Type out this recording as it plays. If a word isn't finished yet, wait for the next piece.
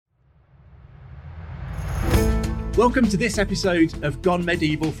Welcome to this episode of Gone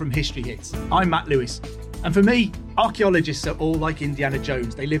Medieval from History Hits. I'm Matt Lewis. And for me, archaeologists are all like Indiana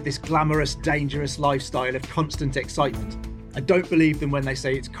Jones. They live this glamorous, dangerous lifestyle of constant excitement. I don't believe them when they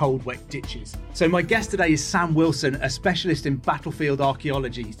say it's cold, wet ditches. So my guest today is Sam Wilson, a specialist in battlefield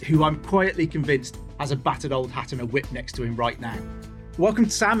archaeology, who I'm quietly convinced has a battered old hat and a whip next to him right now. Welcome,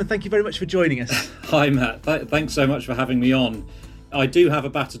 Sam, and thank you very much for joining us. Hi, Matt. Thanks so much for having me on. I do have a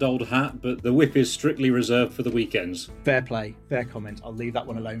battered old hat, but the whip is strictly reserved for the weekends. Fair play, fair comment. I'll leave that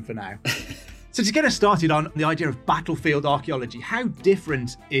one alone for now. So to get us started on the idea of battlefield archaeology, how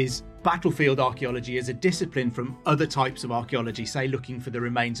different is battlefield archaeology as a discipline from other types of archaeology, say looking for the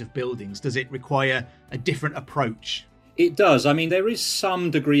remains of buildings? Does it require a different approach? It does. I mean, there is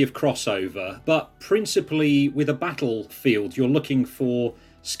some degree of crossover, but principally with a battlefield, you're looking for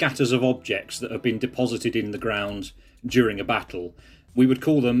scatters of objects that have been deposited in the ground during a battle. We would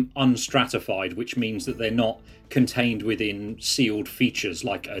call them unstratified, which means that they're not contained within sealed features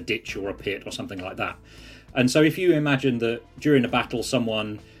like a ditch or a pit or something like that. And so if you imagine that during a battle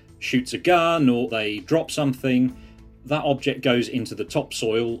someone shoots a gun or they drop something, that object goes into the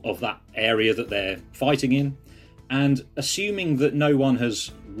topsoil of that area that they're fighting in. And assuming that no one has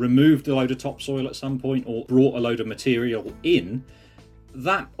removed a load of topsoil at some point or brought a load of material in,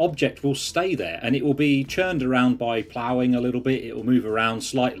 that object will stay there and it will be churned around by ploughing a little bit. It will move around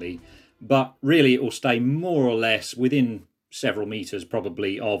slightly, but really it will stay more or less within several metres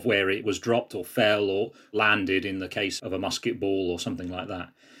probably of where it was dropped or fell or landed in the case of a musket ball or something like that.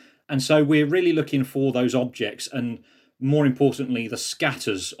 And so we're really looking for those objects and, more importantly, the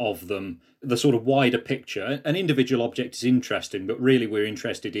scatters of them, the sort of wider picture. An individual object is interesting, but really we're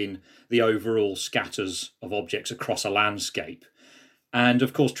interested in the overall scatters of objects across a landscape. And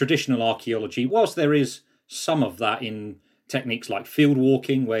of course, traditional archaeology, whilst there is some of that in techniques like field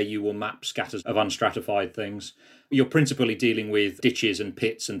walking, where you will map scatters of unstratified things, you're principally dealing with ditches and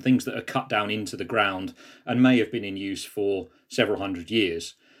pits and things that are cut down into the ground and may have been in use for several hundred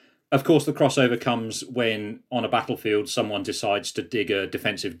years. Of course, the crossover comes when on a battlefield someone decides to dig a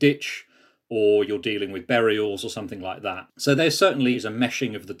defensive ditch, or you're dealing with burials or something like that. So there certainly is a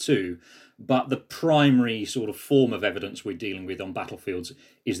meshing of the two, but the primary sort of form of evidence we're dealing with on battlefields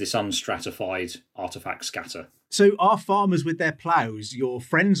is this unstratified artefact scatter. So are farmers with their ploughs your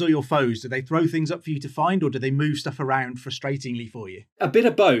friends or your foes? Do they throw things up for you to find, or do they move stuff around frustratingly for you? A bit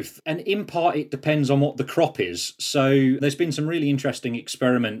of both, and in part it depends on what the crop is. So there's been some really interesting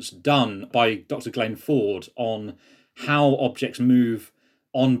experiments done by Dr. Glenn Ford on how objects move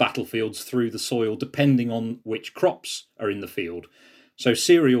on battlefields through the soil depending on which crops are in the field. So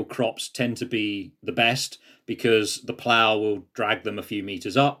cereal crops tend to be the best because the plough will drag them a few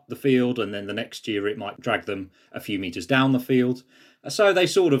metres up the field, and then the next year it might drag them a few metres down the field. So they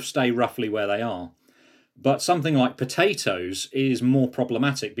sort of stay roughly where they are. But something like potatoes is more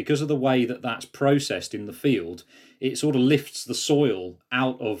problematic because of the way that that's processed in the field. It sort of lifts the soil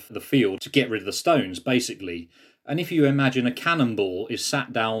out of the field to get rid of the stones, basically. And if you imagine a cannonball is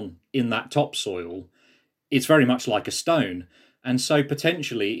sat down in that topsoil, it's very much like a stone. And so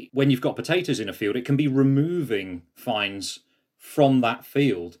potentially, when you've got potatoes in a field, it can be removing fines from that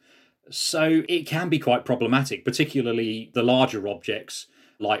field. So it can be quite problematic, particularly the larger objects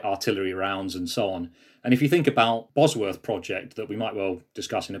like artillery rounds and so on. And if you think about Bosworth project that we might well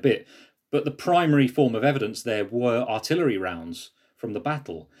discuss in a bit, but the primary form of evidence there were artillery rounds from the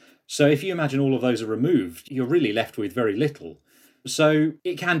battle. So if you imagine all of those are removed, you're really left with very little. So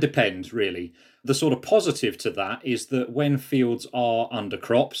it can depend, really. The sort of positive to that is that when fields are under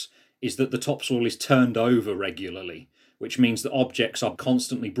crops, is that the topsoil is turned over regularly, which means that objects are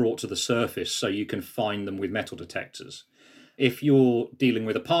constantly brought to the surface so you can find them with metal detectors. If you're dealing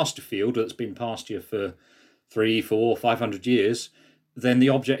with a pasture field that's been pasture for 300, 400, 500 years, then the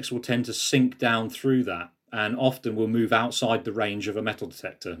objects will tend to sink down through that and often will move outside the range of a metal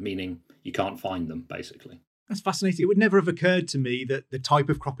detector, meaning you can't find them, basically. That's fascinating. It would never have occurred to me that the type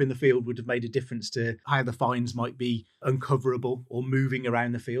of crop in the field would have made a difference to how the finds might be uncoverable or moving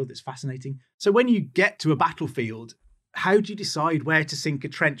around the field. It's fascinating. So when you get to a battlefield, how do you decide where to sink a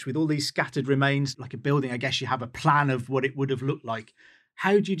trench with all these scattered remains? Like a building, I guess you have a plan of what it would have looked like.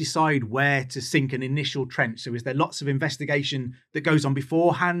 How do you decide where to sink an initial trench? So is there lots of investigation that goes on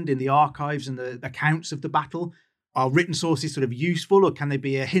beforehand in the archives and the accounts of the battle? Are written sources sort of useful, or can they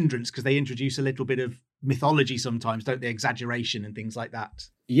be a hindrance because they introduce a little bit of mythology sometimes, don't they? Exaggeration and things like that.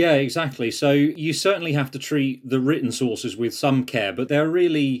 Yeah, exactly. So you certainly have to treat the written sources with some care, but there are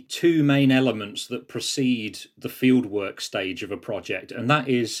really two main elements that precede the fieldwork stage of a project, and that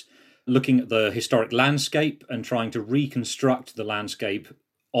is looking at the historic landscape and trying to reconstruct the landscape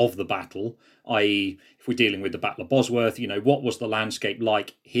of the battle, i.e. if we're dealing with the Battle of Bosworth, what was the landscape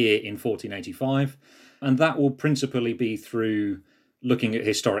like here in 1485? And that will principally be through looking at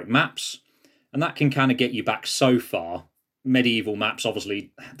historic maps, and that can kind of get you back so far. Medieval maps,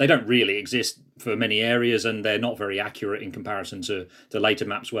 obviously, they don't really exist for many areas, and they're not very accurate in comparison to later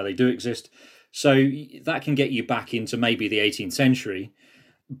maps where they do exist. So that can get you back into maybe the 18th century.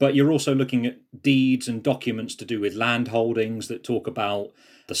 But you're also looking at deeds and documents to do with land holdings that talk about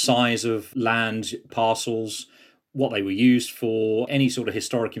the size of land parcels, what they were used for, any sort of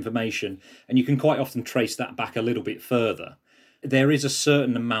historic information. And you can quite often trace that back a little bit further. There is a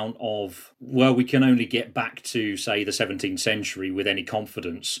certain amount of, we can only get back to, say, the 17th century with any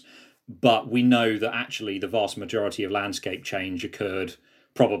confidence. But we know that actually the vast majority of landscape change occurred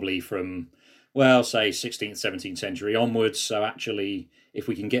probably from, say, 16th, 17th century onwards. So actually, if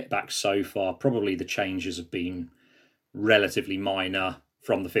we can get back so far, probably the changes have been relatively minor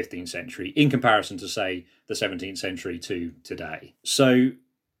from the 15th century in comparison to, say, the 17th century to today. So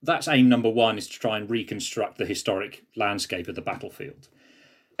that's aim number one, is to try and reconstruct the historic landscape of the battlefield.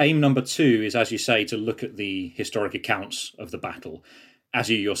 Aim number two is, as you say, to look at the historic accounts of the battle. As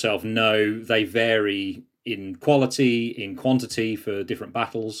you yourself know, they vary in quality, in quantity for different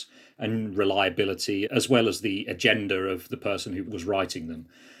battles, and reliability, as well as the agenda of the person who was writing them,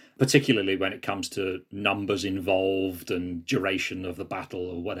 particularly when it comes to numbers involved and duration of the battle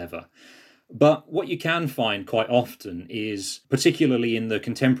or whatever. But what you can find quite often is, particularly in the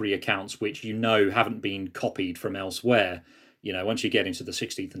contemporary accounts, which haven't been copied from elsewhere, once you get into the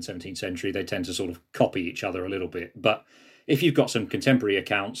 16th and 17th century, they tend to sort of copy each other a little bit. But if you've got some contemporary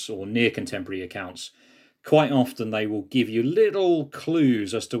accounts or near contemporary accounts, quite often they will give you little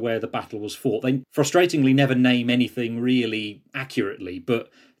clues as to where the battle was fought. They frustratingly never name anything really accurately, but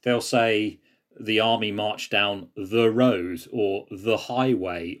they'll say the army marched down the road or the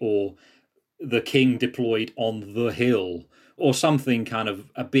highway or the king deployed on the hill or something kind of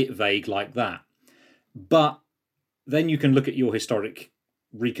a bit vague like that. But then you can look at your historic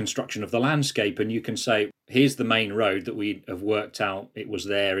reconstruction of the landscape and you can say, here's the main road that we have worked out. It was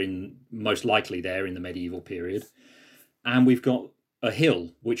most likely there in the medieval period. And we've got a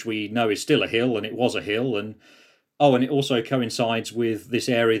hill, which we know is still a hill, and it was a hill. And it also coincides with this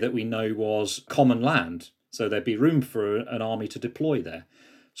area that we know was common land. So there'd be room for an army to deploy there.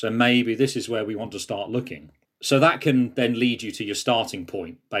 So maybe this is where we want to start looking. So that can then lead you to your starting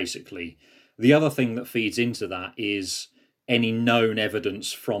point, basically. The other thing that feeds into that is any known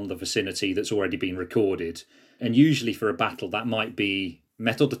evidence from the vicinity that's already been recorded. And usually for a battle, that might be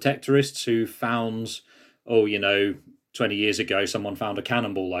metal detectorists who found, 20 years ago, someone found a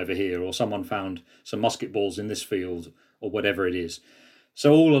cannonball over here, or someone found some musket balls in this field, or whatever it is.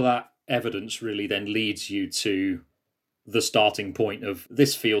 So all of that evidence really then leads you to the starting point of,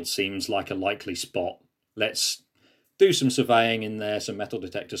 this field seems like a likely spot. Let's do some surveying in there, some metal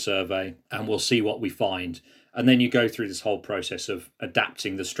detector survey, and we'll see what we find. And then you go through this whole process of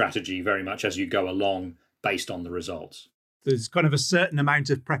adapting the strategy very much as you go along based on the results. There's kind of a certain amount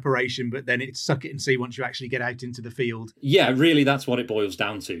of preparation, but then it's suck it and see once you actually get out into the field. Yeah, really, that's what it boils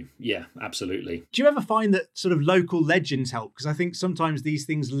down to. Yeah, absolutely. Do you ever find that sort of local legends help? Because I think sometimes these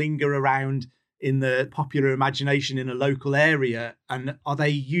things linger around in the popular imagination in a local area. And are they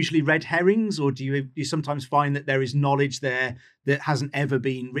usually red herrings, or do you sometimes find that there is knowledge there that hasn't ever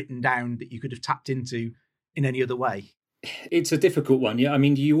been written down that you could have tapped into in any other way? It's a difficult one. Yeah, I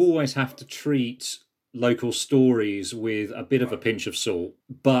mean, you always have to treat local stories with a bit of a pinch of salt,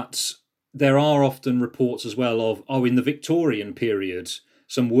 but there are often reports as well of, in the Victorian period,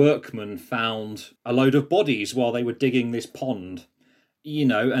 some workmen found a load of bodies while they were digging this pond,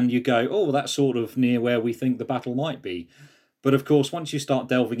 and you go, that's sort of near where we think the battle might be. But of course, once you start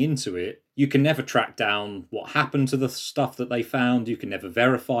delving into it, you can never track down what happened to the stuff that they found. You can never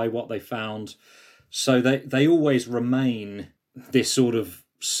verify what they found. So they always remain this sort of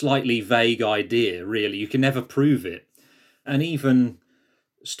slightly vague idea, really. You can never prove it. And even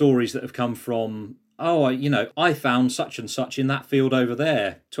stories that have come from, I found such and such in that field over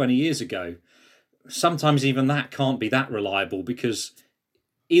there 20 years ago. Sometimes even that can't be that reliable, because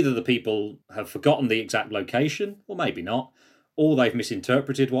either the people have forgotten the exact location, or maybe not, or they've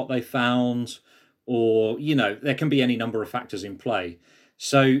misinterpreted what they found, or, there can be any number of factors in play.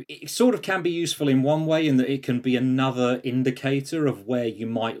 So it sort of can be useful in one way, in that it can be another indicator of where you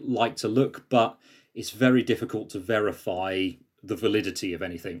might like to look, but it's very difficult to verify the validity of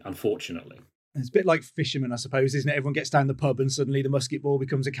anything, unfortunately. It's a bit like fishermen, I suppose, isn't it? Everyone gets down the pub and suddenly the musket ball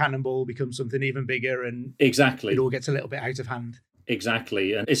becomes a cannonball, becomes something even bigger, and exactly, it all gets a little bit out of hand.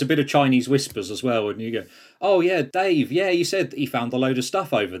 Exactly. And it's a bit of Chinese whispers as well. And you go, oh, yeah, Dave, yeah, he said he found a load of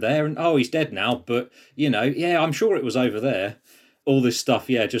stuff over there. And, oh, he's dead now. But, yeah, I'm sure it was over there. All this stuff,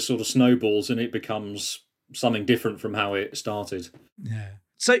 yeah, just sort of snowballs and it becomes something different from how it started. Yeah.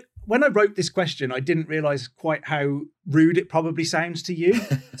 So when I wrote this question, I didn't realise quite how rude it probably sounds to you.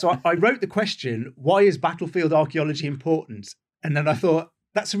 So I wrote the question, why is battlefield archaeology important? And then I thought,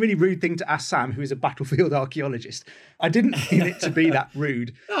 that's a really rude thing to ask Sam, who is a battlefield archaeologist. I didn't mean it to be that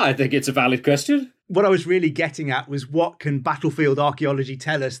rude. I think it's a valid question. What I was really getting at was, what can battlefield archaeology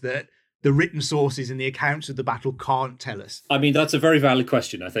tell us that the written sources and the accounts of the battle can't tell us? I mean, that's a very valid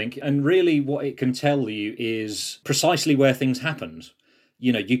question, I think. And really what it can tell you is precisely where things happened.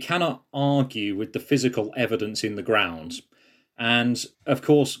 You cannot argue with the physical evidence in the ground. And of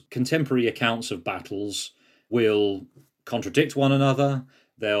course, contemporary accounts of battles will contradict one another.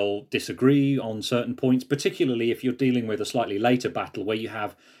 They'll disagree on certain points, particularly if you're dealing with a slightly later battle where you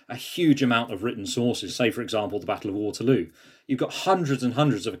have a huge amount of written sources. Say, for example, the Battle of Waterloo. You've got hundreds and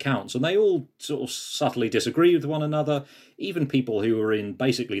hundreds of accounts, and they all sort of subtly disagree with one another. Even people who are in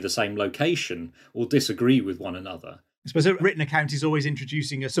basically the same location will disagree with one another. I suppose a written account is always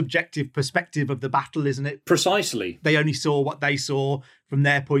introducing a subjective perspective of the battle, isn't it? Precisely. They only saw what they saw from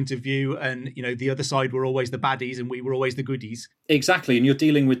their point of view, and the other side were always the baddies and we were always the goodies. Exactly, and you're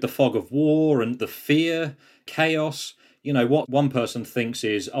dealing with the fog of war and the fear, chaos. What one person thinks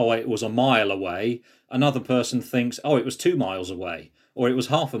is, oh, it was a mile away. Another person thinks, oh, it was 2 miles away, or it was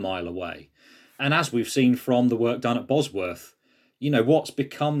half a mile away. And as we've seen from the work done at Bosworth, what's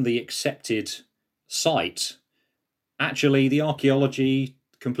become the accepted site, actually, the archaeology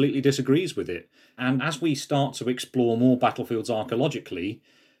completely disagrees with it. And as we start to explore more battlefields archaeologically,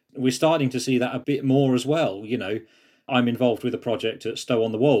 we're starting to see that a bit more as well. I'm involved with a project at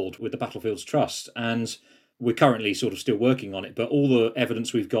Stow-on-the-Wold with the Battlefields Trust, and we're currently sort of still working on it. But all the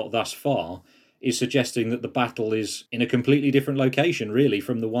evidence we've got thus far is suggesting that the battle is in a completely different location, really,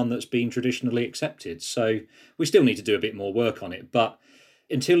 from the one that's been traditionally accepted. So we still need to do a bit more work on it. But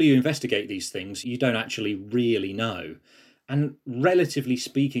until you investigate these things, you don't actually really know. And relatively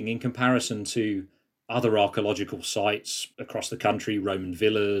speaking, in comparison to other archaeological sites across the country, Roman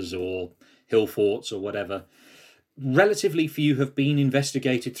villas or hill forts or whatever, relatively few have been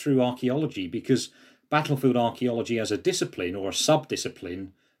investigated through archaeology, because battlefield archaeology as a discipline or a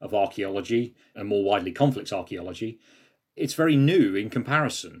sub-discipline of archaeology, and more widely conflicts archaeology, it's very new in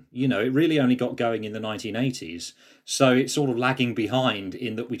comparison. It really only got going in the 1980s. So it's sort of lagging behind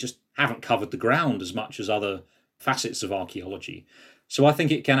in that we just haven't covered the ground as much as other facets of archaeology. So I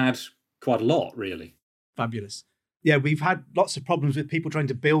think it can add quite a lot, really. Fabulous. Yeah, we've had lots of problems with people trying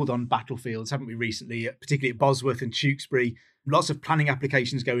to build on battlefields, haven't we, recently, particularly at Bosworth and Tewkesbury. Lots of planning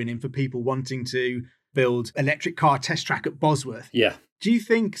applications going in for people wanting to build electric car test track at Bosworth. Yeah. Do you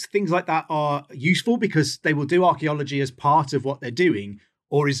think things like that are useful because they will do archaeology as part of what they're doing,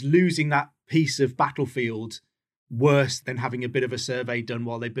 or is losing that piece of battlefield worse than having a bit of a survey done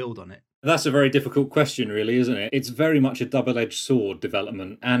while they build on it? That's a very difficult question, really, isn't it? It's very much a double-edged sword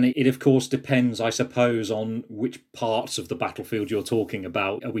development, and it of course depends, I suppose, on which parts of the battlefield you're talking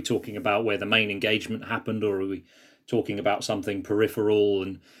about. Are we talking about where the main engagement happened, or are we talking about something peripheral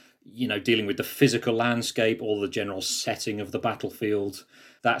and dealing with the physical landscape or the general setting of the battlefield,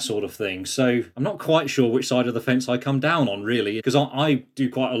 that sort of thing? So I'm not quite sure which side of the fence I come down on, really, because I do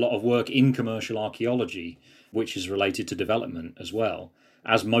quite a lot of work in commercial archaeology, which is related to development as well,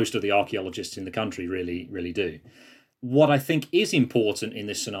 as most of the archaeologists in the country really do. What I think is important in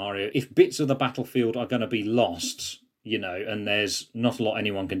this scenario, if bits of the battlefield are going to be lost, and there's not a lot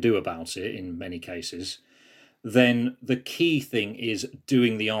anyone can do about it in many cases, then the key thing is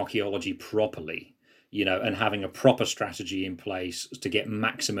doing the archaeology properly, and having a proper strategy in place to get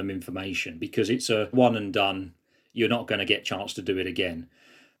maximum information, because it's a one and done. You're not going to get a chance to do it again.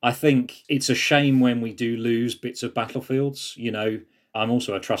 I think it's a shame when we do lose bits of battlefields. I'm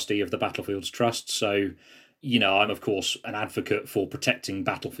also a trustee of the Battlefields Trust, so, I'm, of course, an advocate for protecting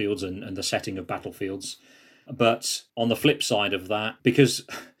battlefields and the setting of battlefields. But on the flip side of that, because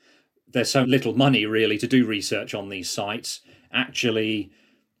there's so little money, really, to do research on these sites, actually,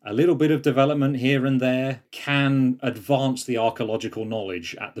 a little bit of development here and there can advance the archaeological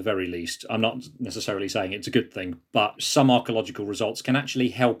knowledge at the very least. I'm not necessarily saying it's a good thing, but some archaeological results can actually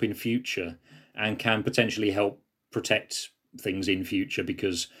help in future and can potentially help protect things in future,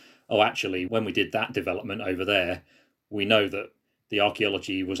 because actually when we did that development over there, we know that the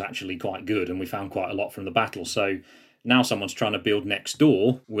archaeology was actually quite good and we found quite a lot from the battle. So now someone's trying to build next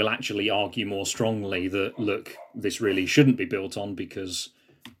door, will actually argue more strongly that, look, this really shouldn't be built on, because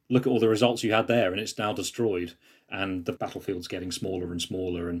look at all the results you had there and it's now destroyed. and the battlefield's getting smaller and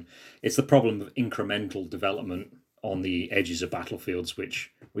smaller. And it's the problem of incremental development on the edges of battlefields,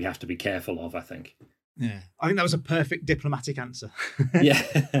 which we have to be careful of, I think. Yeah, I think that was a perfect diplomatic answer. Yeah,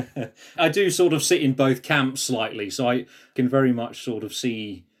 I do sort of sit in both camps slightly, so I can very much sort of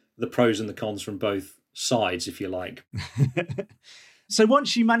see the pros and the cons from both sides, if you like. So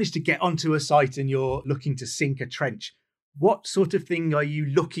once you manage to get onto a site and you're looking to sink a trench, what sort of thing are you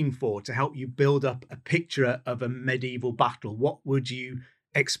looking for to help you build up a picture of a medieval battle? What would you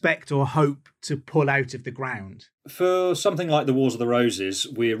expect or hope to pull out of the ground? For something like the Wars of the Roses,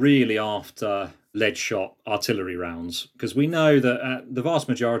 we're really after lead shot artillery rounds, because we know that at the vast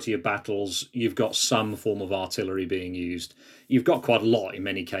majority of battles, you've got some form of artillery being used. You've got quite a lot in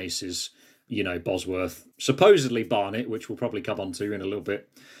many cases. You know, Bosworth, supposedly Barnet, which we'll probably come on to in a little bit,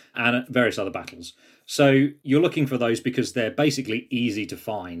 and various other battles. So you're looking for those because they're basically easy to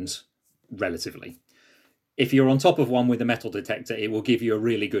find, relatively. If you're on top of one with a metal detector, it will give you a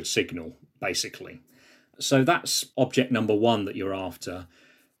really good signal, basically. So that's object number one that you're after.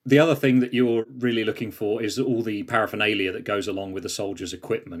 The other thing that you're really looking for is all the paraphernalia that goes along with the soldier's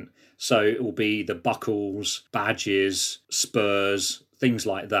equipment. So it will be the buckles, badges, spurs, things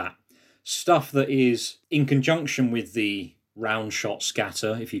like that. Stuff that is, in conjunction with the round shot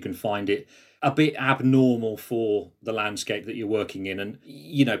scatter, if you can find it, a bit abnormal for the landscape that you're working in. And,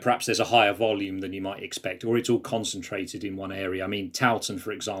 you know, perhaps there's a higher volume than you might expect, or it's all concentrated in one area. I mean, Towton,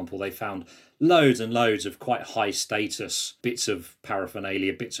 for example, they found loads and loads of quite high status bits of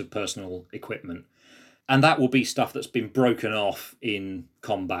paraphernalia, bits of personal equipment. And that will be stuff that's been broken off in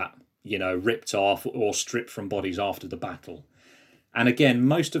combat, you know, ripped off or stripped from bodies after the battle. And again,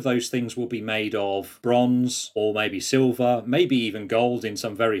 most of those things will be made of bronze or maybe silver, maybe even gold in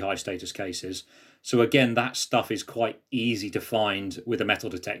some very high status cases. So again, that stuff is quite easy to find with a metal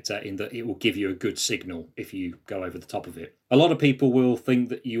detector in that it will give you a good signal if you go over the top of it. A lot of people will think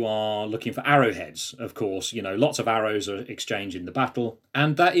that you are looking for arrowheads, of course. You know, lots of arrows are exchanged in the battle.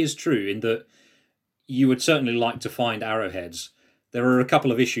 And that is true in that you would certainly like to find arrowheads. There are a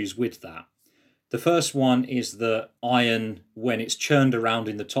couple of issues with that. The first one is that iron, when it's churned around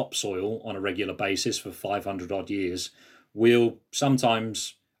in the topsoil on a regular basis for 500 odd years, will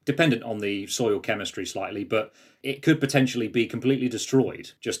sometimes, dependent on the soil chemistry slightly, but it could potentially be completely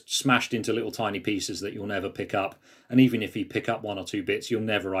destroyed, just smashed into little tiny pieces that you'll never pick up. And even if you pick up one or two bits, you'll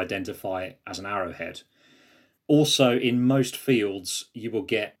never identify it as an arrowhead. Also, in most fields, you will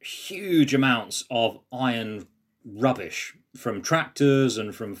get huge amounts of iron rubbish from tractors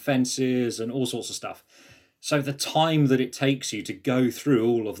and from fences and all sorts of stuff. So the time that it takes you to go through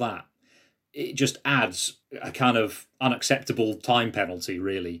all of that, it just adds a kind of unacceptable time penalty,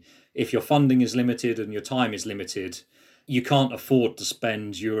 really. If your funding is limited and your time is limited, you can't afford to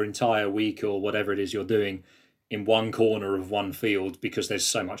spend your entire week or whatever it is you're doing in one corner of one field because there's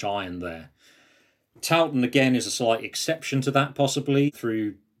so much iron there. Towton, again, is a slight exception to that, possibly,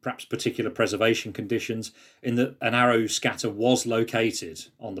 through perhaps particular preservation conditions, in that an arrow scatter was located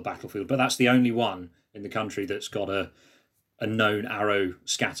on the battlefield, but that's the only one in the country that's got a known arrow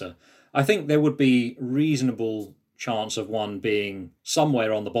scatter. I think there would be reasonable chance of one being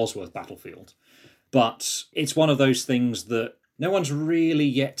somewhere on the Bosworth battlefield, but it's one of those things that no one's really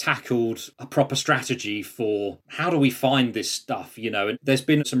yet tackled a proper strategy for how do we find this stuff, you know. And there's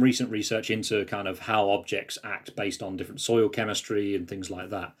been some recent research into kind of how objects act based on different soil chemistry and things like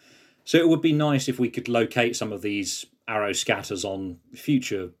that. So it would be nice if we could locate some of these arrow scatters on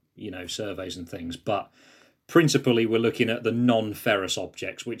future, you know, surveys and things. But principally, we're looking at the non-ferrous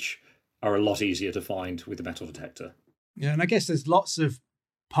objects, which are a lot easier to find with the metal detector. Yeah, and I guess there's lots of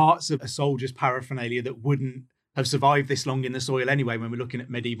parts of a soldier's paraphernalia that wouldn't have survived this long in the soil anyway when we're looking at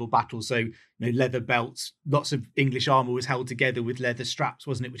medieval battles. So, you know, leather belts, lots of English armour was held together with leather straps,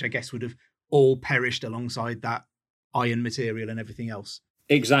 wasn't it? Which I guess would have all perished alongside that iron material and everything else.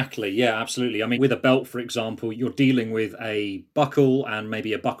 Exactly, yeah, absolutely. I mean, with a belt, for example, you're dealing with a buckle and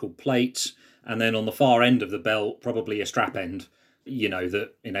maybe a buckle plate, and then on the far end of the belt, probably a strap end, you know,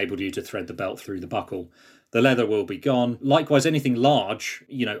 that enabled you to thread the belt through the buckle. The leather will be gone. Likewise, anything large,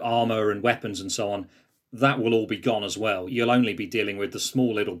 you know, armour and weapons and so on, that will all be gone as well. You'll only be dealing with the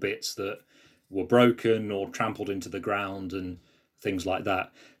small little bits that were broken or trampled into the ground and things like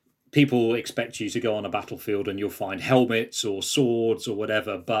that. People expect you to go on a battlefield and you'll find helmets or swords or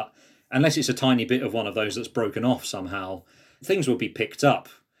whatever, but unless it's a tiny bit of one of those that's broken off somehow, things will be picked up.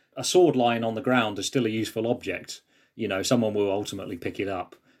 A sword lying on the ground is still a useful object. You know, someone will ultimately pick it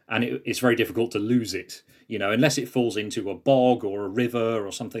up, and it's very difficult to lose it, you know, unless it falls into a bog or a river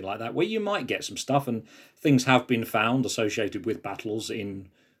or something like that, where you might get some stuff, and things have been found associated with battles in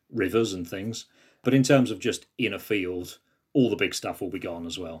rivers and things. But in terms of just in a field, all the big stuff will be gone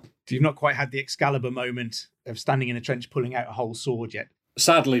as well. So you've not quite had the Excalibur moment of standing in a trench pulling out a whole sword yet?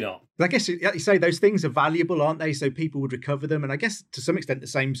 Sadly not. But I guess, like you say, those things are valuable, aren't they? So people would recover them. And I guess to some extent the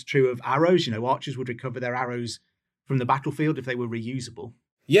same's true of arrows. You know, archers would recover their arrows from the battlefield if they were reusable.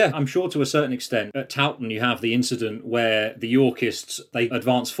 Yeah, I'm sure to a certain extent. At Towton, you have the incident where the Yorkists, they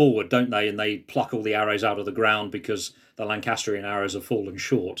advance forward, don't they? And they pluck all the arrows out of the ground because the Lancastrian arrows have fallen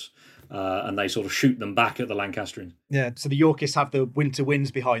short. And they sort of shoot them back at the Lancastrians. Yeah, so the Yorkists have the winter winds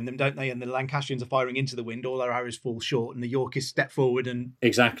behind them, don't they? And the Lancastrians are firing into the wind. All their arrows fall short, and the Yorkists step forward and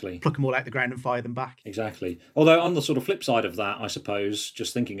pluck them all out the ground and fire them back. Exactly. Although on the sort of flip side of that, I suppose,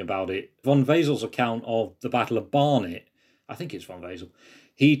 just thinking about it, von Wesel's account of the Battle of Barnet, I think it's von Wesel,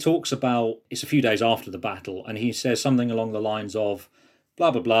 he talks about, it's a few days after the battle, and he says something along the lines of, blah,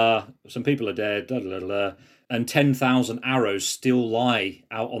 blah, blah, some people are dead, blah, blah, blah, and 10,000 arrows still lie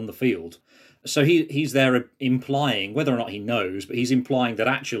out on the field. So he's there implying, whether or not he knows, but he's implying that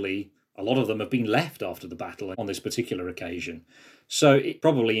actually a lot of them have been left after the battle on this particular occasion. So it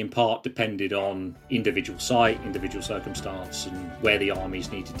probably in part depended on individual site, individual circumstance, and where the armies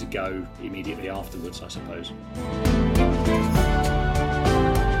needed to go immediately afterwards, I suppose.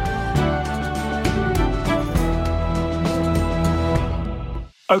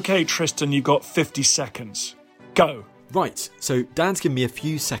 Okay, Tristan, you've got 50 seconds. Go. Right, so Dan's given me a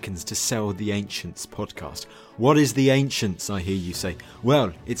few seconds to sell the Ancients podcast. What is the Ancients, I hear you say?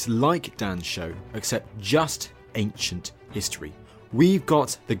 Well, it's like Dan's show, except just ancient history. We've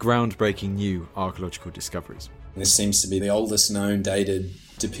got the groundbreaking new archaeological discoveries. This seems to be the oldest known dated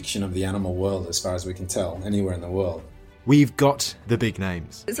depiction of the animal world, as far as we can tell, anywhere in the world. We've got the big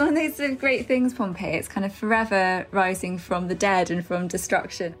names. It's one of those great things, Pompeii. It's kind of forever rising from the dead and from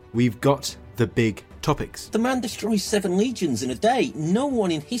destruction. We've got the big topics. The man destroys 7 legions in a day. No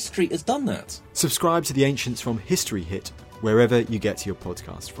one in history has done that. Subscribe to the Ancients from History Hit, wherever you get your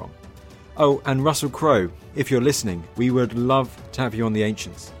podcast from. Oh, and Russell Crowe, if you're listening, we would love to have you on the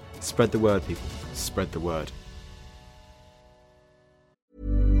Ancients. Spread the word, people. Spread the word.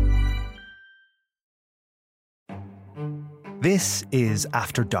 This is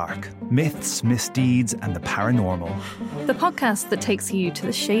After Dark, myths, misdeeds, and the paranormal. The podcast that takes you to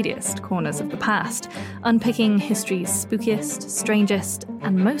the shadiest corners of the past, unpicking history's spookiest, strangest,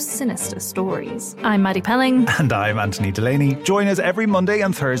 and most sinister stories. I'm Maddie Pelling. And I'm Anthony Delaney. Join us every Monday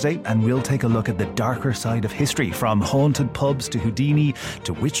and Thursday, and we'll take a look at the darker side of history, from haunted pubs to Houdini,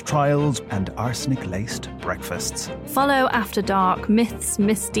 to witch trials and arsenic-laced breakfasts. Follow After Dark, myths,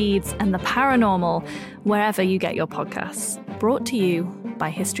 misdeeds, and the paranormal, wherever you get your podcasts. Brought to you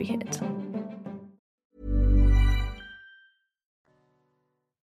by History Hit.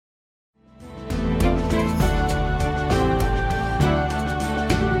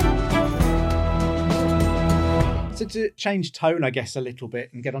 So to change tone, I guess, a little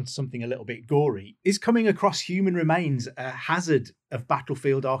bit and get onto something a little bit gory, is coming across human remains a hazard of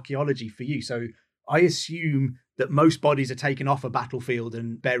battlefield archaeology for you? So I assume that most bodies are taken off a battlefield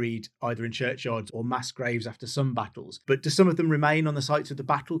and buried either in churchyards or mass graves after some battles. But do some of them remain on the sites of the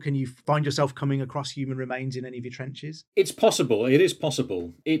battle? Can you find yourself coming across human remains in any of your trenches? It's possible. It is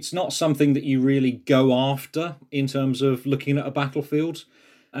possible. It's not something that you really go after in terms of looking at a battlefield.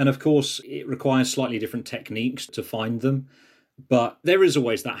 And of course, it requires slightly different techniques to find them. But there is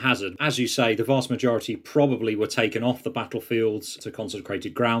always that hazard. As you say, the vast majority probably were taken off the battlefields to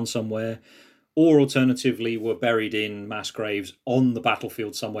consecrated ground somewhere, or alternatively were buried in mass graves on the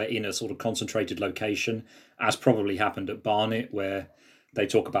battlefield somewhere in a sort of concentrated location, as probably happened at Barnet, where they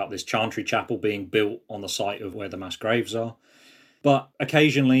talk about this chantry chapel being built on the site of where the mass graves are. But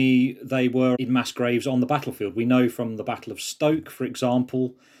occasionally they were in mass graves on the battlefield. We know from the Battle of Stoke, for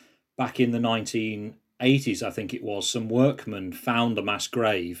example, back in the 1980s, I think it was, some workmen found a mass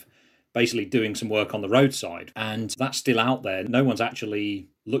grave basically doing some work on the roadside. And that's still out there. No one's actually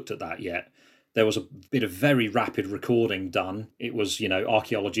looked at that yet. There was a bit of very rapid recording done. It was,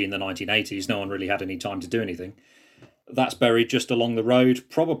 archaeology in the 1980s. No one really had any time to do anything. That's buried just along the road,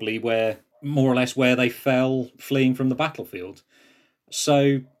 probably more or less where they fell fleeing from the battlefield.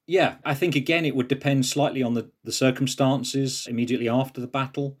 So, yeah, I think, again, it would depend slightly on the circumstances immediately after the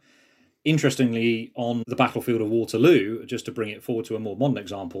battle. Interestingly, on the battlefield of Waterloo, just to bring it forward to a more modern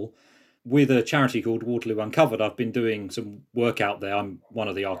example, with a charity called Waterloo Uncovered, I've been doing some work out there. I'm one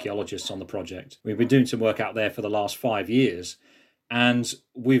of the archaeologists on the project. We've been doing some work out there for the last 5 years, and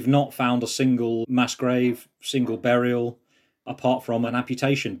we've not found a single mass grave, single burial, apart from an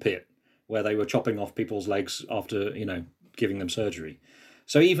amputation pit where they were chopping off people's legs after, giving them surgery.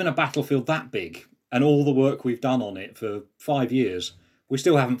 So even a battlefield that big, and all the work we've done on it for 5 years, we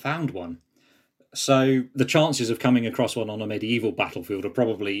still haven't found one. So the chances of coming across one on a medieval battlefield are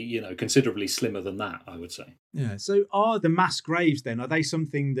probably, considerably slimmer than that, I would say. Yeah. So are the mass graves then, are they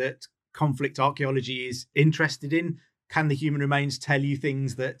something that conflict archaeology is interested in? Can the human remains tell you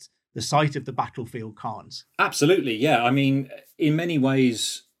things that the site of the battlefield can't? Absolutely, yeah. I mean, in many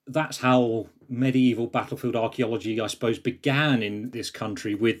ways, that's how medieval battlefield archaeology, I suppose, began in this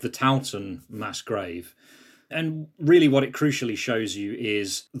country with the Towton mass grave. And really what it crucially shows you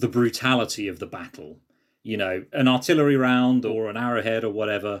is the brutality of the battle. An artillery round or an arrowhead or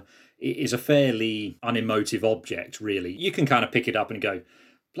whatever is a fairly unemotive object, really. You can kind of pick it up and go,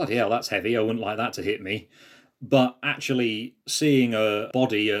 bloody hell, that's heavy. I wouldn't like that to hit me. But actually seeing a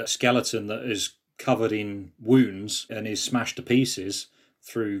body, a skeleton that is covered in wounds and is smashed to pieces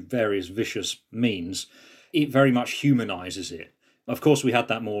through various vicious means, it very much humanises it. Of course, we had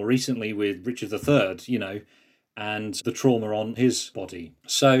that more recently with Richard III, and the trauma on his body.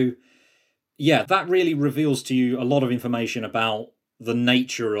 So, yeah, that really reveals to you a lot of information about the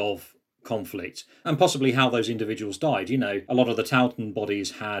nature of conflict and possibly how those individuals died. A lot of the Towton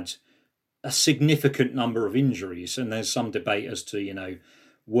bodies had a significant number of injuries, and there's some debate as to,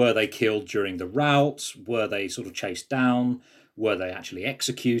 were they killed during the rout? Were they sort of chased down? Were they actually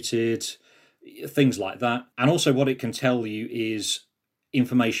executed? Things like that. And also what it can tell you is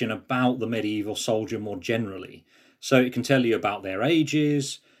information about the medieval soldier more generally. So it can tell you about their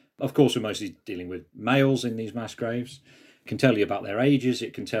ages. Of course, we're mostly dealing with males in these mass graves. It can tell you about their ages.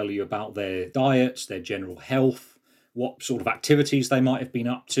 It can tell you about their diets, their general health, what sort of activities they might have been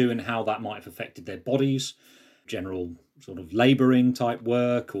up to and how that might have affected their bodies, general sort of labouring type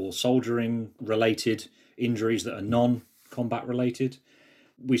work or soldiering related injuries that are non-combat related.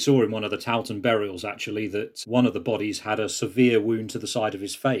 We saw in one of the Towton burials, actually, that one of the bodies had a severe wound to the side of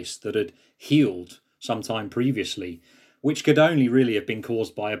his face that had healed sometime previously, which could only really have been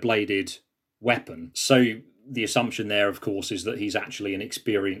caused by a bladed weapon. So the assumption there, of course, is that he's actually an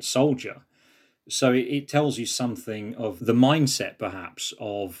experienced soldier. So it tells you something of the mindset, perhaps,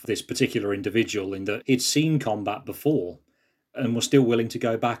 of this particular individual in that he'd seen combat before and was still willing to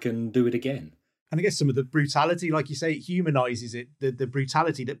go back and do it again. And I guess some of the brutality, like you say, it humanises it, the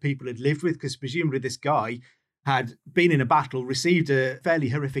brutality that people had lived with, because presumably this guy had been in a battle, received a fairly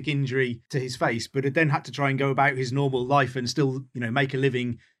horrific injury to his face, but had then had to try and go about his normal life and still, make a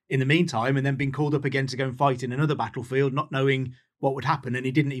living in the meantime, and then been called up again to go and fight in another battlefield, not knowing what would happen, and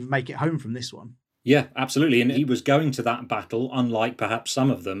he didn't even make it home from this one. Yeah, absolutely. And he was going to that battle, unlike perhaps some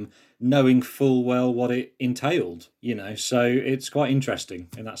of them, knowing full well what it entailed, so it's quite interesting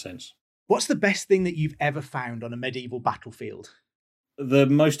in that sense. What's the best thing that you've ever found on a medieval battlefield? The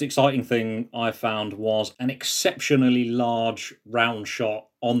most exciting thing I found was an exceptionally large round shot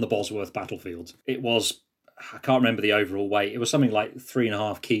on the Bosworth battlefield. It was, I can't remember the overall weight, it was something like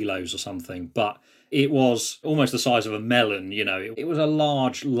 3.5 kilos or something, but it was almost the size of a melon, It was a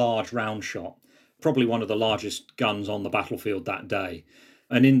large round shot, probably one of the largest guns on the battlefield that day.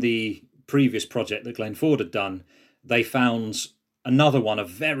 And in the previous project that Glenford had done, they found another one of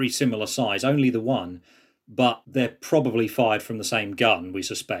very similar size, only the one, but they're probably fired from the same gun, we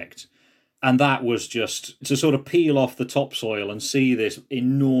suspect. And that was just to sort of peel off the topsoil and see this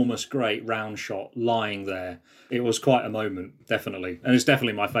enormous, great round shot lying there. It was quite a moment, definitely. And it's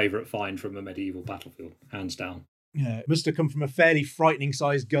definitely my favourite find from a medieval battlefield, hands down. Yeah, it must have come from a fairly frightening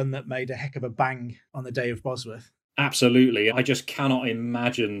sized gun that made a heck of a bang on the day of Bosworth. Absolutely. I just cannot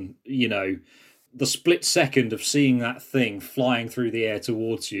imagine, the split second of seeing that thing flying through the air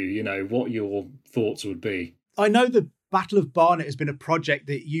towards you, what your thoughts would be. I know the Battle of Barnet has been a project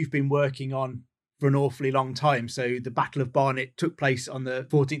that you've been working on for an awfully long time. So the Battle of Barnet took place on the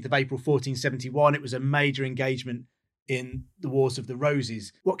 14th of April, 1471. It was a major engagement in the Wars of the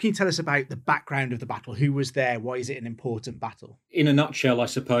Roses. What can you tell us about the background of the battle? Who was there? Why is it an important battle? In a nutshell, I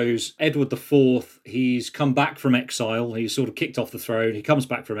suppose, Edward IV, he's come back from exile. He's sort of kicked off the throne. He comes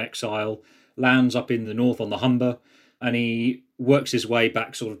back from exile, lands up in the north on the Humber, and he works his way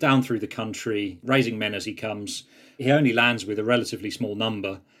back sort of down through the country, raising men as he comes. He only lands with a relatively small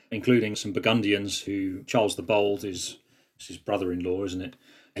number, including some Burgundians who Charles the Bold is his brother-in-law, isn't it?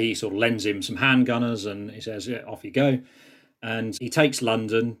 He sort of lends him some handgunners and he says, yeah, off you go. And he takes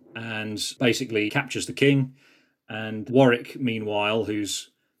London and basically captures the king. And Warwick, meanwhile, who's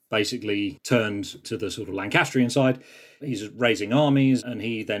basically turned to the sort of Lancastrian side, he's raising armies and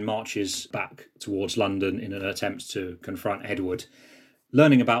he then marches back towards London in an attempt to confront Edward.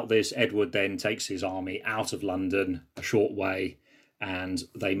 Learning about this, Edward then takes his army out of London a short way and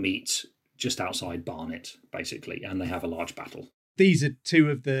they meet just outside Barnet, basically, and they have a large battle. These are two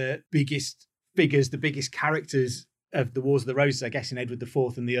of the biggest figures, the biggest characters of the Wars of the Roses, I guess, in Edward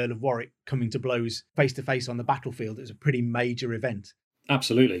IV and the Earl of Warwick coming to blows face to face on the battlefield. It was a pretty major event.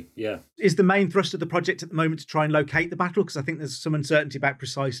 Absolutely, yeah. Is the main thrust of the project at the moment to try and locate the battle? Because I think there's some uncertainty about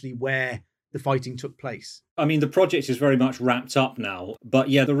precisely where the fighting took place. I mean, the project is very much wrapped up now, but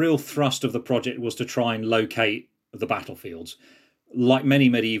yeah, the real thrust of the project was to try and locate the battlefields. Like many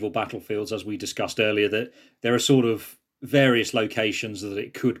medieval battlefields, as we discussed earlier, that there are sort of various locations that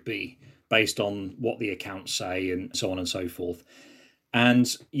it could be based on what the accounts say and so on and so forth.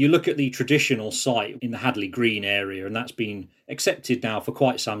 And you look at the traditional site in the Hadley Green area, and that's been accepted now for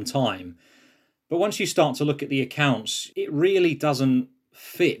quite some time. But once you start to look at the accounts, it really doesn't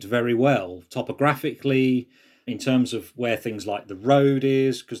fit very well topographically, in terms of where things like the road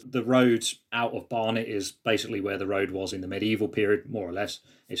is, because the road out of Barnet is basically where the road was in the medieval period, more or less.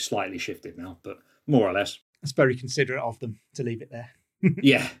 It's slightly shifted now, but more or less. It's very considerate of them to leave it there.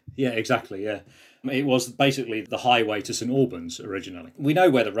 Yeah, exactly, yeah. It was basically the highway to St Albans originally. We know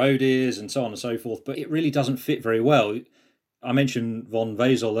where the road is and so on and so forth, but it really doesn't fit very well. I mentioned von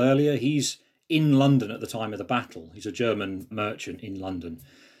Wesel earlier. He's in London at the time of the battle. He's a German merchant in London.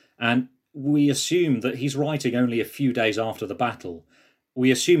 And we assume that he's writing only a few days after the battle.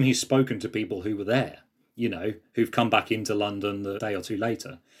 We assume he's spoken to people who were there, who've come back into London the day or two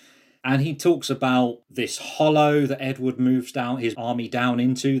later. And he talks about this hollow that Edward moves down his army down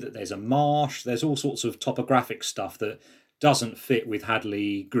into, that there's a marsh, there's all sorts of topographic stuff that doesn't fit with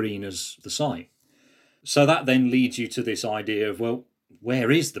Hadley Green as the site. So that then leads you to this idea of, well,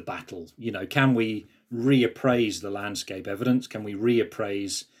 where is the battle? Can we reappraise the landscape evidence? Can we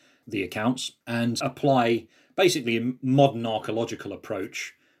reappraise the accounts and apply basically a modern archaeological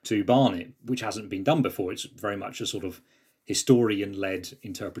approach to Barnet, which hasn't been done before? It's very much a sort of historian-led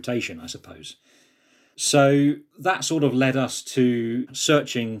interpretation, I suppose. So that sort of led us to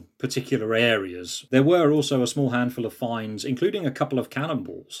searching particular areas. There were also a small handful of finds, including a couple of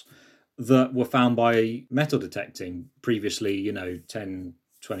cannonballs, that were found by metal detecting previously, 10,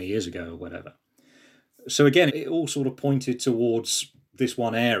 20 years ago or whatever. So again, it all sort of pointed towards this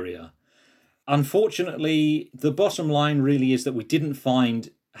one area. Unfortunately, the bottom line really is that we didn't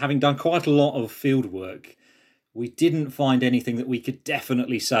find, having done quite a lot of field work, we didn't find anything that we could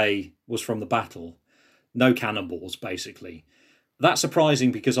definitely say was from the battle. No cannonballs, basically. That's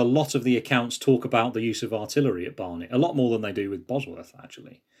surprising because a lot of the accounts talk about the use of artillery at Barnet, a lot more than they do with Bosworth,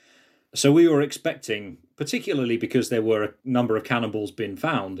 actually. So we were expecting, particularly because there were a number of cannonballs being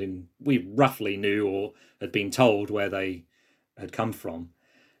found, and we roughly knew or had been told where they had come from,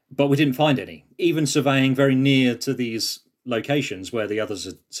 but we didn't find any, even surveying very near to these locations where the others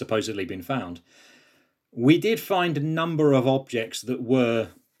had supposedly been found. We did find a number of objects that were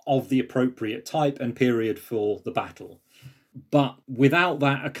of the appropriate type and period for the battle, but without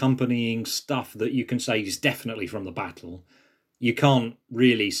that accompanying stuff that you can say is definitely from the battle, you can't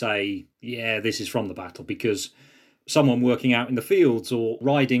really say, yeah, this is from the battle, because someone working out in the fields or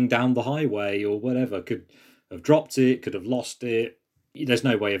riding down the highway or whatever could have dropped it, could have lost it. There's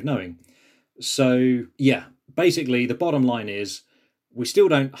no way of knowing. So, yeah, basically the bottom line is we still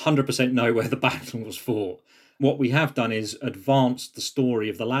don't 100% know where the battle was fought. What we have done is advanced the story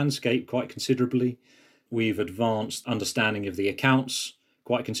of the landscape quite considerably. We've advanced understanding of the accounts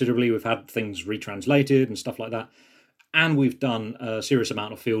quite considerably. We've had things retranslated and stuff like that. And we've done a serious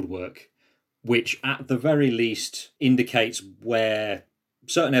amount of field work, which at the very least indicates where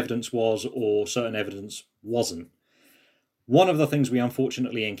certain evidence was or certain evidence wasn't. One of the things we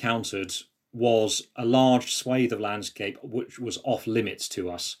unfortunately encountered was a large swathe of landscape which was off limits to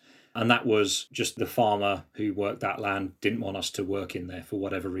us. And that was just the farmer who worked that land didn't want us to work in there for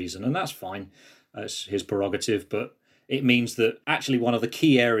whatever reason. And that's fine. That's his prerogative. But it means that actually one of the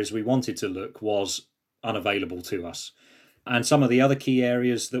key areas we wanted to look was unavailable to us. And some of the other key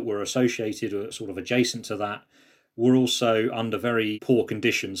areas that were associated or sort of adjacent to that were also under very poor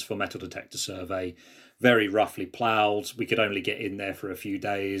conditions for metal detector survey, very roughly ploughed. We could only get in there for a few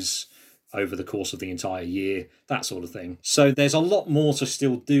days over the course of the entire year, that sort of thing. So there's a lot more to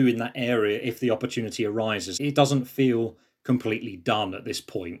still do in that area if the opportunity arises. It doesn't feel completely done at this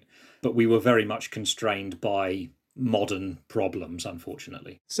point, but we were very much constrained by modern problems,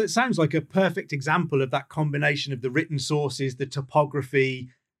 unfortunately. So it sounds like a perfect example of that combination of the written sources, the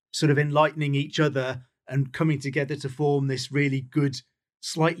topography, sort of enlightening each other and coming together to form this really good,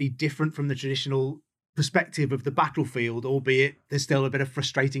 slightly different from the traditional perspective of the battlefield, albeit there's still a bit of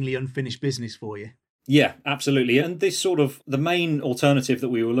frustratingly unfinished business for you. Yeah, absolutely. And this sort of the main alternative that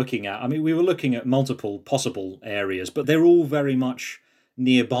we were looking at, I mean, we were looking at multiple possible areas, but they're all very much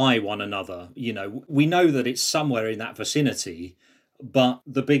nearby one another. We know that it's somewhere in that vicinity, but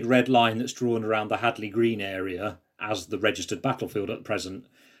the big red line that's drawn around the Hadley Green area as the registered battlefield at present,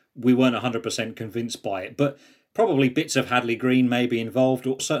 we weren't 100% convinced by it. But probably bits of Hadley Green may be involved,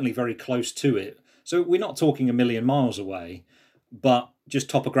 or certainly very close to it. So we're not talking a million miles away, but just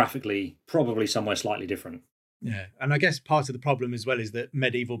topographically, probably somewhere slightly different. Yeah, and I guess part of the problem as well is that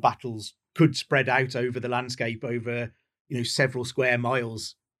medieval battles could spread out over the landscape over, several square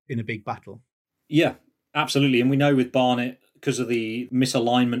miles in a big battle. Yeah, absolutely. And we know with Barnet, because of the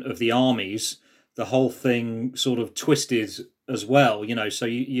misalignment of the armies, the whole thing sort of twisted as well, so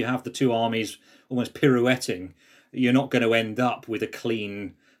you have the two armies almost pirouetting. You're not going to end up with a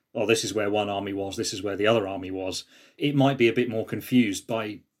clean, this is where one army was, this is where the other army was. It might be a bit more confused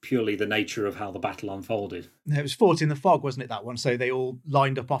by purely the nature of how the battle unfolded. It was fought in the fog, wasn't it, that one? So they all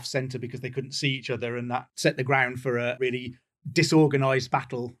lined up off centre because they couldn't see each other, and that set the ground for a really disorganised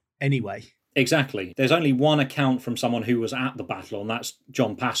battle anyway. Exactly. There's only one account from someone who was at the battle, and that's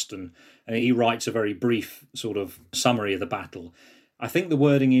John Paston. And he writes a very brief sort of summary of the battle. I think the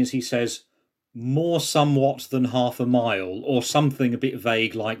wording is, he says, more somewhat than half a mile, or something a bit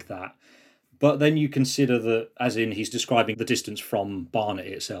vague like that. But then you consider that, as in he's describing the distance from Barnet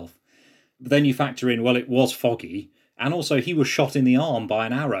itself. But then you factor in, well, it was foggy, and also he was shot in the arm by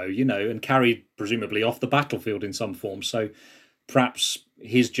an arrow, and carried presumably off the battlefield in some form. So perhaps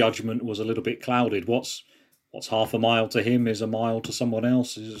his judgment was a little bit clouded. What's half a mile to him is a mile to someone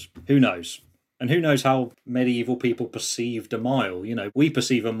else. Who knows? And who knows how medieval people perceived a mile? We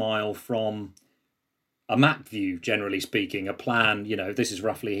perceive a mile from a map view, generally speaking, a plan. This is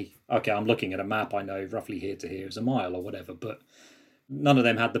roughly, okay, I'm looking at a map, I know roughly here to here is a mile or whatever. But none of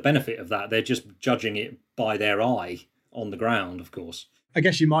them had the benefit of that. They're just judging it by their eye on the ground, of course. I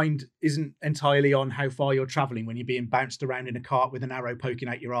guess your mind isn't entirely on how far you're travelling when you're being bounced around in a cart with an arrow poking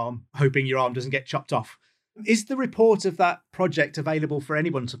out your arm, hoping your arm doesn't get chopped off. Is the report of that project available for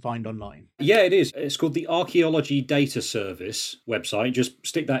anyone to find online? Yeah, it is. It's called the Archaeology Data Service website. Just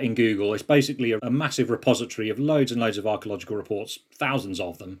stick that in Google. It's basically a massive repository of loads and loads of archaeological reports, thousands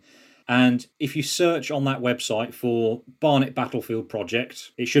of them. And if you search on that website for Barnet Battlefield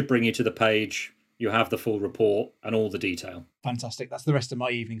Project, it should bring you to the page. You have the full report and all the detail. Fantastic. That's the rest of my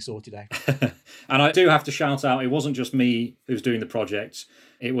evening sorted out. And I do have to shout out, it wasn't just me who's doing the project.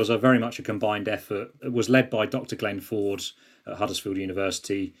 It was very much a combined effort. It was led by Dr. Glenn Ford at Huddersfield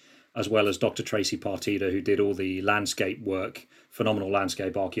University, as well as Dr. Tracy Partida, who did all the landscape work, phenomenal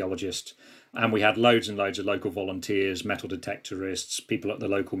landscape archaeologist. And we had loads and loads of local volunteers, metal detectorists, people at the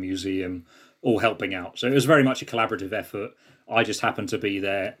local museum, all helping out. So it was very much a collaborative effort. I just happened to be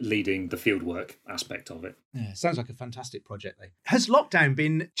there leading the fieldwork aspect of it. Yeah, sounds like a fantastic project, though. Has lockdown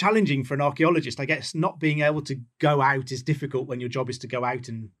been challenging for an archaeologist? I guess not being able to go out is difficult when your job is to go out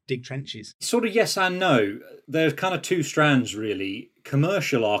and dig trenches. Sort of yes and no. There's kind of two strands, really.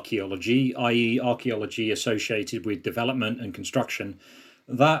 Commercial archaeology, i.e. archaeology associated with development and construction,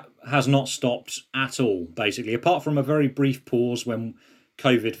 that has not stopped at all, basically, apart from a very brief pause when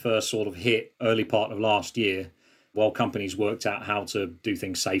COVID first sort of hit early part of last year, while companies worked out how to do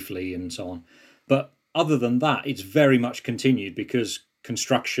things safely and so on. But other than that, it's very much continued because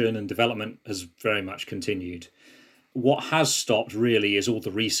construction and development has very much continued. What has stopped really is all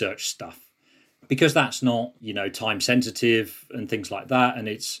the research stuff, because that's not, time sensitive and things like that. And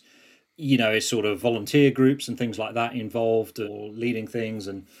it's sort of volunteer groups and things like that involved or leading things.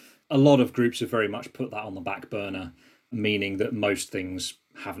 And a lot of groups have very much put that on the back burner, meaning that most things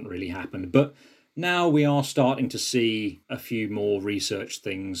haven't really happened. But now we are starting to see a few more research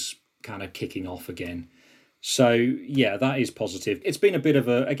things kind of kicking off again. So, yeah, that is positive. It's been a bit of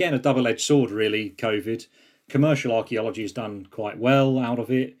a double-edged sword, really, COVID. Commercial archaeology has done quite well out of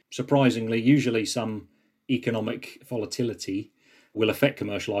it. Surprisingly, usually some economic volatility will affect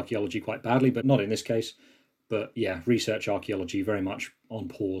commercial archaeology quite badly, but not in this case. But, yeah, research archaeology very much on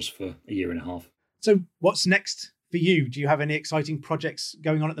pause for a year and a half. So what's next for you? Do you have any exciting projects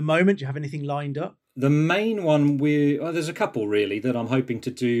going on at the moment? Do you have anything lined up? The main one, there's a couple really that I'm hoping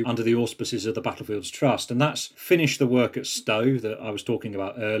to do under the auspices of the Battlefields Trust, and that's finish the work at Stowe that I was talking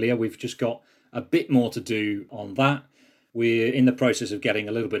about earlier. We've just got a bit more to do on that. We're in the process of getting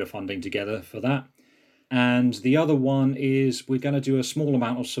a little bit of funding together for that. And the other one is we're going to do a small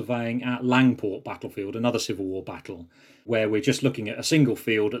amount of surveying at Langport Battlefield, another Civil War battle, where we're just looking at a single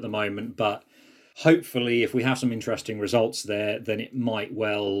field at the moment, but hopefully, if we have some interesting results there, then it might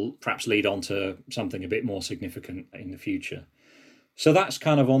well perhaps lead on to something a bit more significant in the future. So that's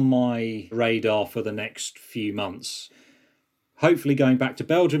kind of on my radar for the next few months. Hopefully going back to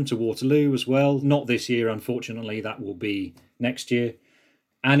Belgium, to Waterloo as well. Not this year, unfortunately. That will be next year.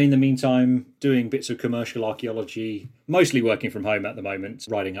 And in the meantime, doing bits of commercial archaeology, mostly working from home at the moment,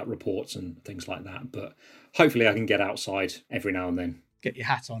 writing up reports and things like that. But hopefully I can get outside every now and then. Get your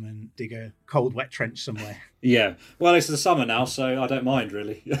hat on and dig a cold, wet trench somewhere. Yeah. Well, it's the summer now, so I don't mind,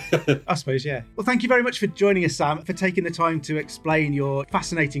 really. I suppose, yeah. Well, thank you very much for joining us, Sam, for taking the time to explain your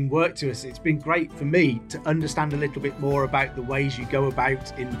fascinating work to us. It's been great for me to understand a little bit more about the ways you go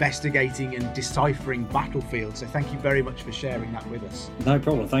about investigating and deciphering battlefields. So thank you very much for sharing that with us. No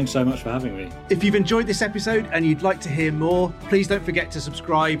problem. Thanks so much for having me. If you've enjoyed this episode and you'd like to hear more, please don't forget to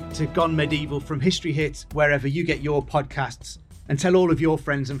subscribe to Gone Medieval from History Hit, wherever you get your podcasts, and tell all of your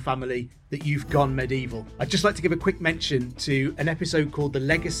friends and family that you've gone medieval. I'd just like to give a quick mention to an episode called The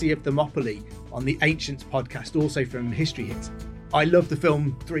Legacy of Thermopylae on the Ancients podcast, also from History Hit. I love the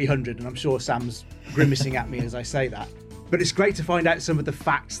film 300, and I'm sure Sam's grimacing at me as I say that. But it's great to find out some of the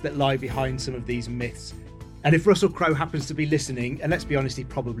facts that lie behind some of these myths. And if Russell Crowe happens to be listening, and let's be honest, he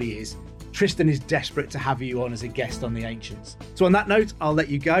probably is, Tristan is desperate to have you on as a guest on the Ancients. So on that note, I'll let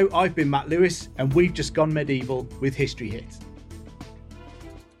you go. I've been Matt Lewis, and we've just gone medieval with History Hit.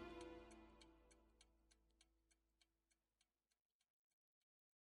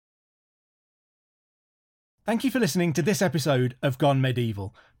 Thank you for listening to this episode of Gone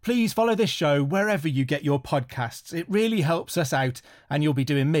Medieval. Please follow this show wherever you get your podcasts. It really helps us out, and you'll be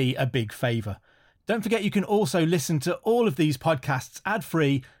doing me a big favour. Don't forget you can also listen to all of these podcasts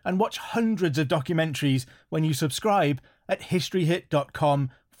ad-free and watch hundreds of documentaries when you subscribe at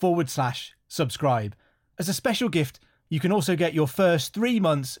historyhit.com/subscribe. As a special gift, you can also get your first 3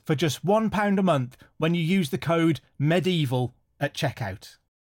 months for just £1 a month when you use the code MEDIEVAL at checkout.